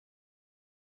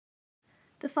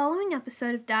The following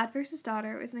episode of Dad vs.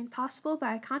 Daughter was made possible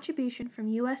by a contribution from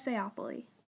USAopoly.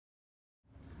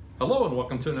 Hello and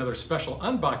welcome to another special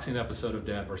unboxing episode of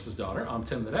Dad vs. Daughter. I'm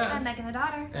Tim the Dad. I'm Megan the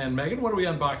Daughter. And Megan, what are we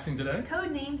unboxing today?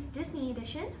 CodeNames Disney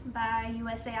Edition by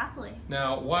USAopoly.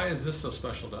 Now, why is this so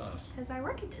special to us? Because I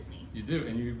work at Disney. You do,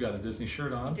 and you've got a Disney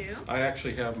shirt on. I do. I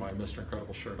actually have my Mr.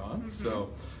 Incredible shirt on. So,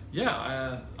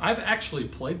 yeah, I've actually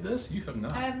played this. You have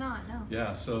not. I have not, no.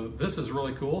 Yeah, so this is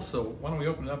really cool. So why don't we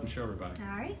open it up and show everybody?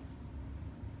 All right.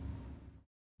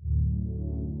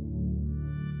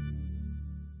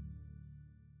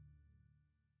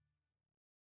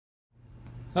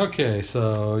 Okay,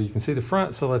 so you can see the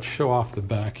front, so let's show off the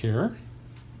back here.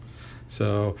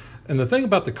 So, and the thing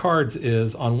about the cards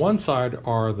is on one side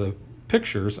are the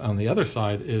pictures, on the other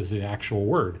side is the actual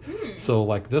word. So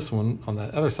like this one on the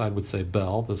other side would say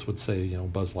Bell, this would say, you know,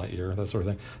 Buzz Lightyear, that sort of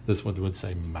thing. This one would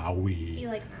say Maui. You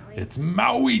like Maui? It's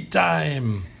Maui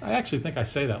time! I actually think I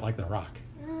say that like The Rock.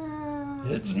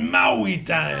 It's Maui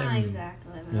time! Not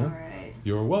exactly, but Yeah. alright.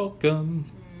 You're welcome.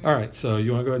 All right, so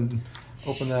you want to go ahead and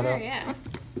open that up? Yeah.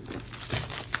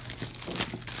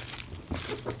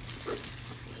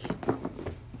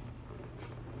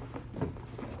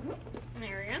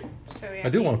 There we go. So we I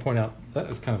do want to point out that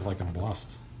is kind of like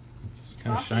embossed. It's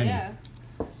kind of awesome, shiny. yeah.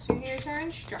 So here's our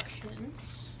instructions.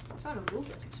 It's not a rule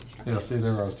book, it's instructions. Yeah, see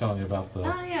there I was telling you about the...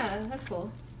 Oh yeah, that's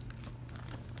cool.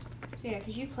 So yeah,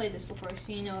 because you've played this before,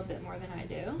 so you know a bit more than I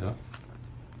do. Yeah.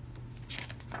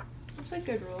 Looks like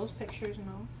good rules, pictures and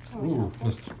all. It's always Ooh, helpful.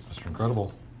 Mr.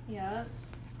 Incredible. Yeah.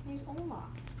 Here's Olaf.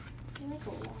 I like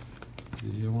Olaf. Do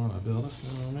you want to build a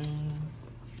snowman?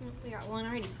 We got one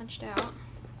already punched out.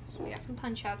 So we got some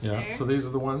punch outs Yeah, there. so these are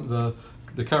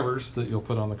the covers that you'll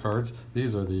put on the cards.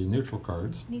 These are the neutral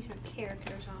cards. These have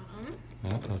characters on them.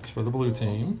 Yeah, that's for the blue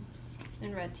team.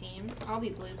 And red team. I'll be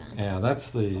blue then. And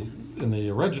that's in the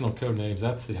original Codenames,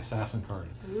 that's the assassin card.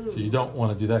 Ooh. So you don't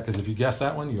want to do that because if you guess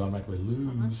that one, you automatically Oh,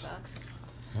 that lose. sucks.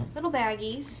 Yep. Little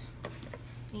baggies.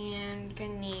 And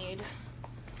gonna need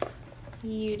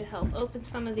you to help open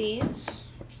some of these.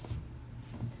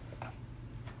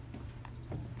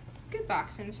 Good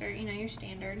box insert, you know, your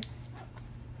standard.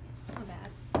 Not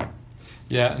bad.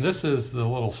 Yeah, and this is the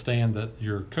little stand that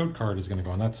your code card is going to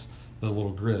go on. That's the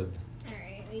little grid.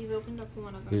 Alright, you've opened up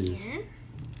one of them These. here.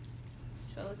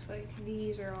 So it looks like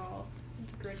these are all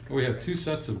grid cards. We have two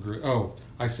sets of grid. Oh,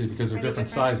 I see, because they're Are they different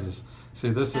different? sizes. See,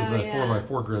 this is Oh, a yeah.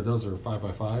 4x4 grid. Those are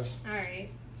 5x5s. Alright.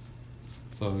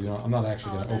 So, you know, I'm not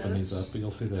actually All going to open these those. up, but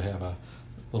you'll see they have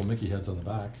little Mickey heads on the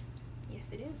back. Yes,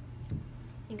 they do.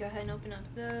 You can go ahead and open up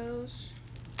those.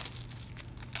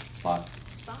 Spot.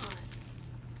 Spot.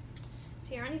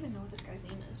 See, I don't even know what this guy's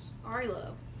name is.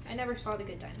 Arlo. I never saw The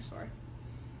Good Dinosaur.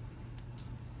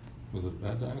 Was it a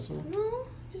bad dinosaur? No,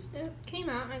 just it came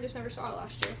out and I just never saw it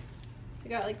last year. We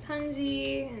got like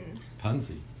Punzi and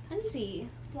Punzi.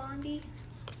 Blondie. Is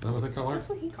that what they call her? That's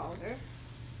what he calls her.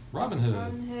 Robin Hood.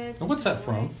 Robin Hood. And what's that Snow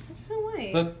from? White. That's Snow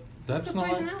White. That's That's the not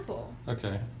Poison like... Apple.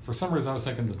 Okay. For some reason I was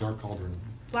thinking the Dark Cauldron.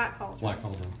 Black Cauldron. Black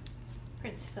Cauldron.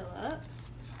 Prince Philip.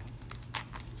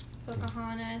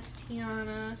 Pocahontas,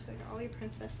 Tiana. So we got all your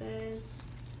princesses.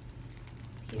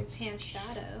 Peter Pan's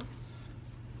Shadow.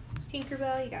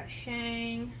 Tinkerbell, you got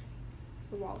Shang.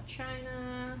 The Wall of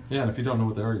China. Yeah, and if you don't know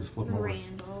what they are, you just flip them over.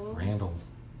 Randall. Randall.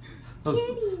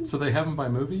 So they have them by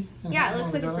movie? in Yeah, here it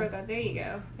looks like it's altogether? broke up. There you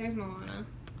go. There's Moana.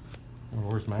 Oh,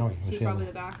 where's Maui? I See see him. probably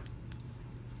the back.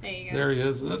 There you go. There he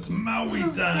is. That's Maui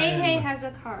time. Hey Hey has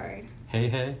a card. Hey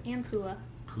Hey. And Pua.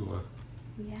 Pua.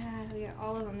 Yeah, we got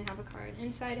all of them. They have a card.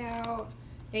 Inside Out.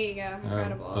 There you go. Da,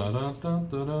 Incredibles. da, da,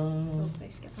 da, da. Oops, I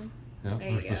skipped them. Yeah, There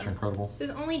you there's go. Mr. Incredible. There's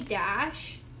only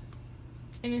Dash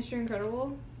and Mr.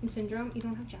 Incredible and Syndrome. You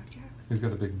don't have Jack Jack. He's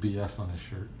got a big BS on his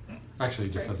shirt. Actually,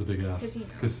 he just has a big S. 'Cause, you know,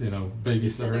 Because, you know,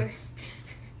 babysitter.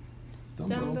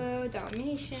 Dumbo. Dumbo,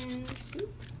 Dalmatians,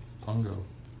 Pongo.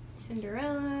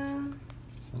 Cinderella,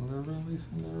 Cinderella.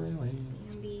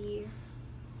 Bambi,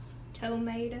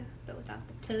 Tomato, but without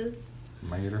the toe,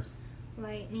 Mater.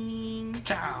 Lightning,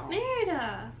 Ciao.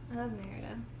 Merida. I love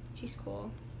Merida. She's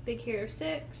cool. Big Hero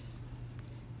 6,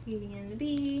 Beauty and the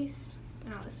Beast,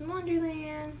 Alice in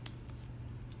Wonderland.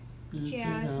 Beauty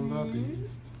and the Jasmine.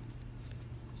 Beast.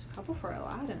 There's a couple for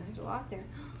Aladdin. There's a lot there.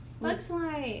 Bug's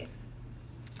Life.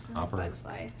 I love Opera. Bug's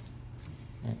Life.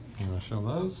 Yeah, you want to show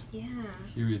those? Yeah.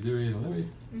 Huey, Dewey, and Louie.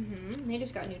 They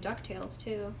just got new DuckTales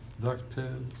too.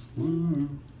 DuckTales. Woo.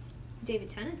 David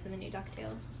Tennant's in the new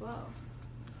DuckTales as well.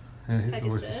 Yeah, he's the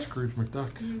voice of Pegasus. Scrooge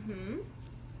McDuck.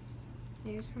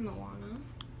 There's her Moana.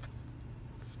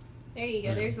 There you go.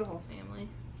 Yeah. There's the whole family.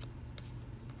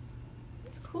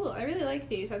 It's cool. I really like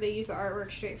these. How they use the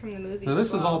artwork straight from the movies. Now, this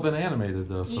as has well. all been animated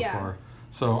though so Yeah. far.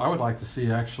 So I would like to see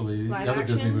actually Live the other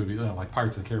Disney action? movies, like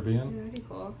Pirates of the Caribbean. That'd be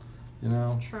cool. You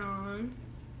know. Tron.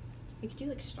 We could do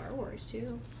like Star Wars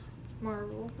too.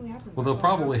 Marvel. We have them. Well, they'll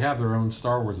probably have their own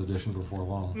Star Wars edition before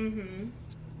long. Mm-hmm.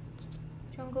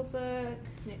 Jungle Book,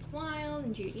 Nick Wilde,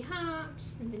 and Judy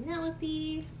Hopps, and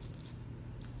Vanellope.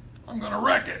 I'm gonna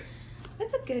wreck it.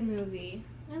 That's a good movie.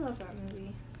 I love that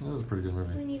movie. That was a pretty good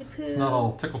movie. Winnie the Pooh. It's not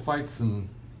all tickle fights and.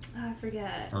 Oh, I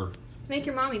forget. Or. To make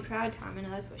your mommy proud, Tom. I know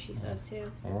that's what she says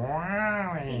too.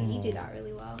 Wow. See, you do that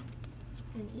really well.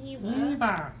 And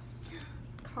Eva.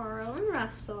 Carl and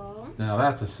Russell. Now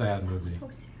that's a sad movie. So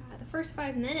sad. The first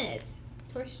 5 minutes.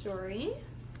 Toy Story.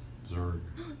 Zurg.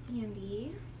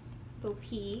 Andy. Bo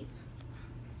Peep.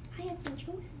 I have been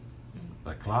chosen.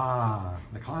 The Claw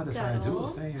decided who will Scuttle,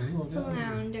 stay and who will go.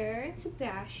 Flounder.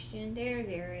 Sebastian. There's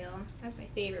Ariel. That's my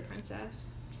favorite princess.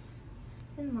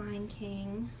 And Lion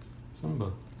King.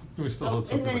 Simba. We still hold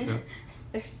something and like then that.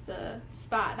 there's the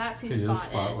Spot. That's who Okay, his Spot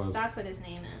Spot is. was. That's what his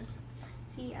name is.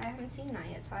 See, I haven't seen that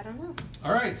yet, so I don't know.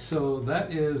 All right, so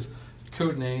that is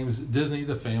CodeNames Disney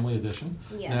the Family Edition.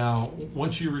 Yes. Now,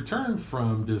 once you return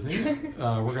from Disney,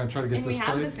 we're going to try to get And this we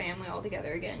have played. the family all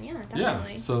together again. Yeah, Yeah,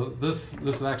 definitely. so this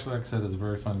is actually, like I said, is a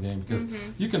very fun game because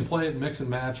you can play it, mix and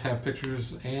match, have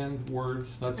pictures and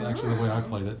words. That's actually the way I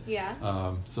played it. Yeah.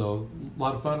 So a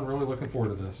lot of fun. Really looking forward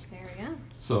to this. There we go.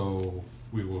 So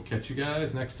we will catch you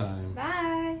guys next time.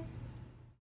 Bye.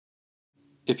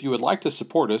 If you would like to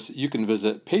support us, you can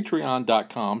visit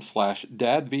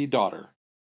patreon.com/dadvdaughter.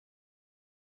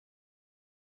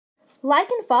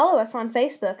 Like and follow us on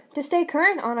Facebook to stay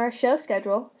current on our show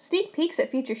schedule, sneak peeks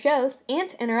at future shows, and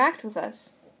to interact with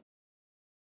us.